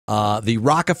The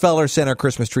Rockefeller Center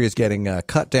Christmas tree is getting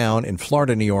cut down in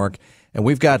Florida, New York. And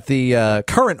we've got the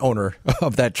current owner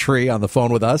of that tree on the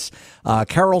phone with us.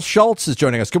 Carol Schultz is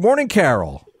joining us. Good morning,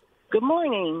 Carol. Good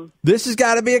morning. This has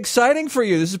got to be exciting for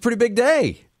you. This is a pretty big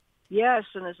day. Yes,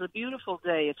 and it's a beautiful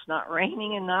day. It's not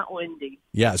raining and not windy.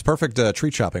 Yeah, it's perfect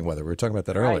tree chopping weather. We were talking about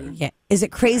that earlier. Yeah. Is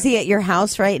it crazy at your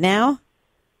house right now?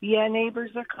 Yeah,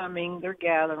 neighbors are coming. They're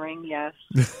gathering, yes.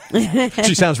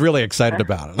 She sounds really excited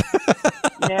about it.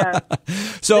 Yeah.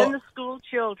 So, then the school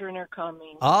children are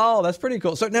coming. Oh, that's pretty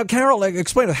cool. So now, Carol,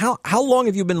 explain it. How long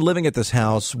have you been living at this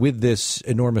house with this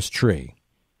enormous tree?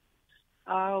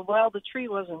 Well, the tree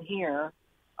wasn't here.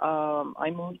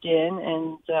 I moved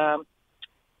in, and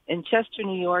in Chester,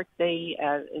 New York, they,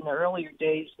 in the earlier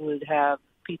days, would have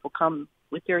people come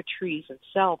with their trees and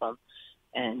sell them.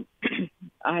 And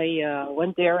I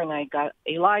went there and I got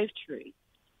a live tree.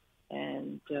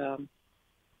 And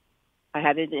I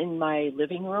had it in my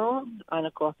living room on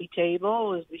a coffee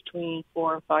table. It was between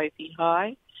 4 and 5 feet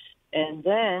high. And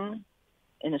then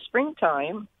in the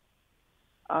springtime,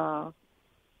 I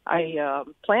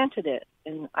planted it.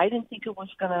 And I didn't think it was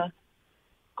going to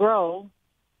grow.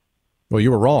 Well, you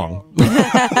were wrong.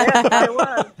 Yes, I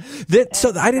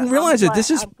was. I didn't realize it.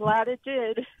 I'm glad it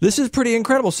did. This is pretty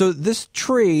incredible. So this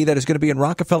tree that is going to be in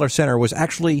Rockefeller Center was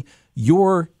actually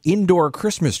your indoor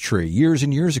Christmas tree years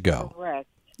and years ago. Correct.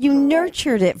 You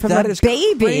nurtured it from a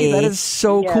baby. Great. That is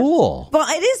so cool. Well,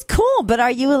 it is cool, but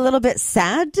are you a little bit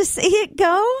sad to see it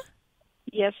go?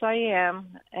 Yes, I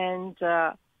am. And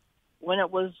when it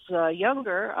was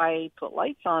younger, I put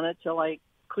lights on it till I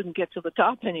couldn't get to the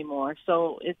top anymore.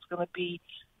 So it's going to be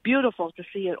beautiful to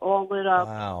see it all lit up.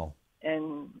 Wow.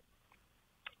 And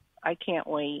I can't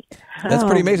wait. That's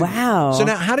pretty amazing. Wow. So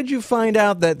now, how did you find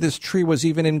out that this tree was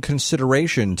even in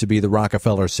consideration to be the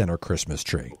Rockefeller Center Christmas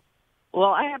tree?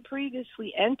 Well, I had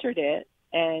previously entered it,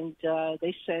 and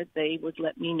they said they would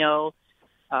let me know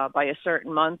by a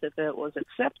certain month if it was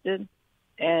accepted.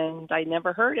 And I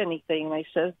never heard anything. And I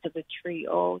said to the tree,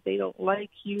 "Oh, they don't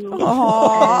like you." Because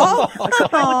I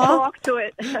would talk to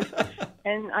it.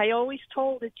 And I always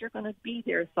told it, "You're going to be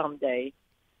there someday."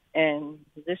 And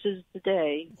this is the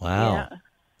day. Wow. Yeah.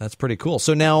 That's pretty cool.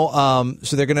 So now,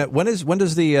 so they're going to, when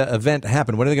does the event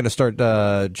happen? When are they going to start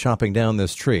chopping down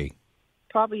this tree?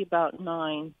 Probably about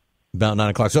 9. About 9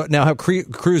 o'clock. So now have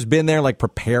crews been there, like,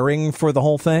 preparing for the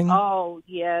whole thing? Oh,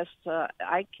 yes.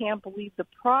 I can't believe the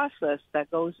process that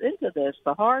goes into this,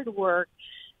 the hard work,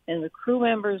 and the crew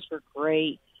members were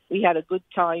great. We had a good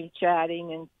time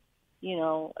chatting, and, you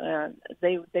know,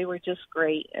 they were just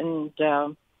great. And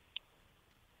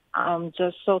I'm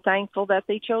just so thankful that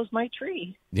they chose my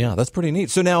tree. Yeah, that's pretty neat.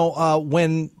 So now,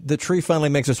 when the tree finally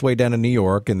makes its way down to New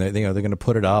York, and they're going to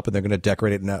put it up, and they're going to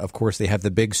decorate it, and of course they have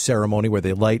the big ceremony where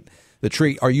they light the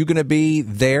tree. Are you going to be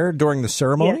there during the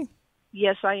ceremony?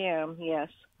 Yes, I am. Yes.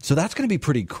 So that's going to be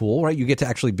pretty cool, right? You get to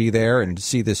actually be there and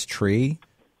see this tree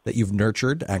that you've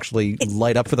nurtured actually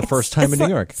light up for the first time in New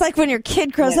York. It's like when your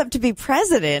kid grows up to be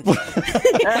president.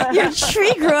 Your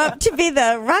tree grew up to be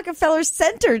the Rockefeller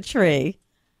Center tree.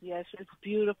 Yes, it's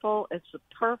beautiful. It's a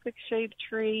perfect shaped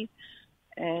tree,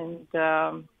 and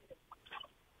I'm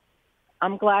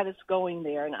glad it's going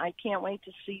there. And I can't wait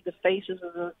to see the faces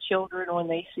of the children when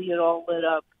they see it all lit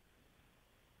up.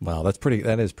 Wow,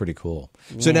 that is pretty cool.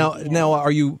 So now,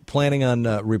 are you planning on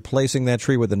replacing that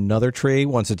tree with another tree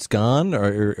once it's gone,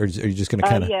 or are you just going to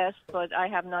kind of? Yes, but I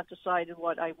have not decided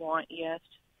what I want yet.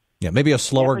 Yeah, maybe a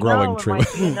slower growing tree. It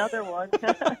might be another one.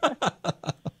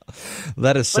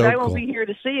 That is so cool. But I won't be here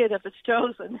to see it if it's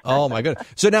chosen. Oh, my goodness.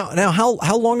 So now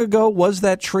how long ago was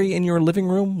that tree in your living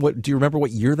room? Do you remember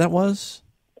what year that was?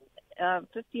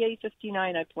 58,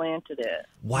 59, I planted it.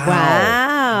 Wow.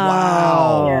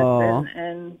 Wow. Yes,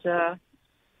 and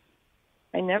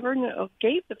I never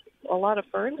gave it a lot of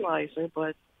fertilizer,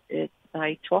 but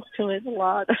I talked to it a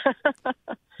lot.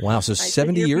 Wow, so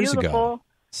 70 years ago.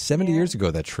 70 Yeah. years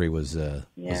ago that tree was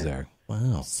there.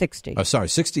 Wow. 60. Oh, sorry,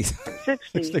 60.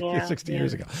 60, yeah. 60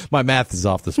 years ago. My math is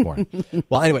off this morning.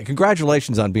 Well, anyway,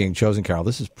 congratulations on being chosen, Carol.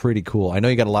 This is pretty cool. I know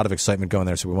you got a lot of excitement going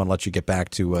there, so we want to let you get back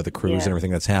to the cruise and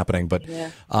everything that's happening. But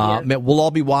we'll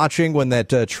all be watching when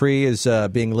that tree is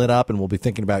being lit up, and we'll be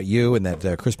thinking about you and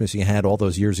that Christmas you had all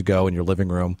those years ago in your living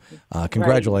room.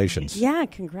 Congratulations. Yeah,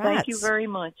 congrats. Thank you very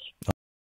much.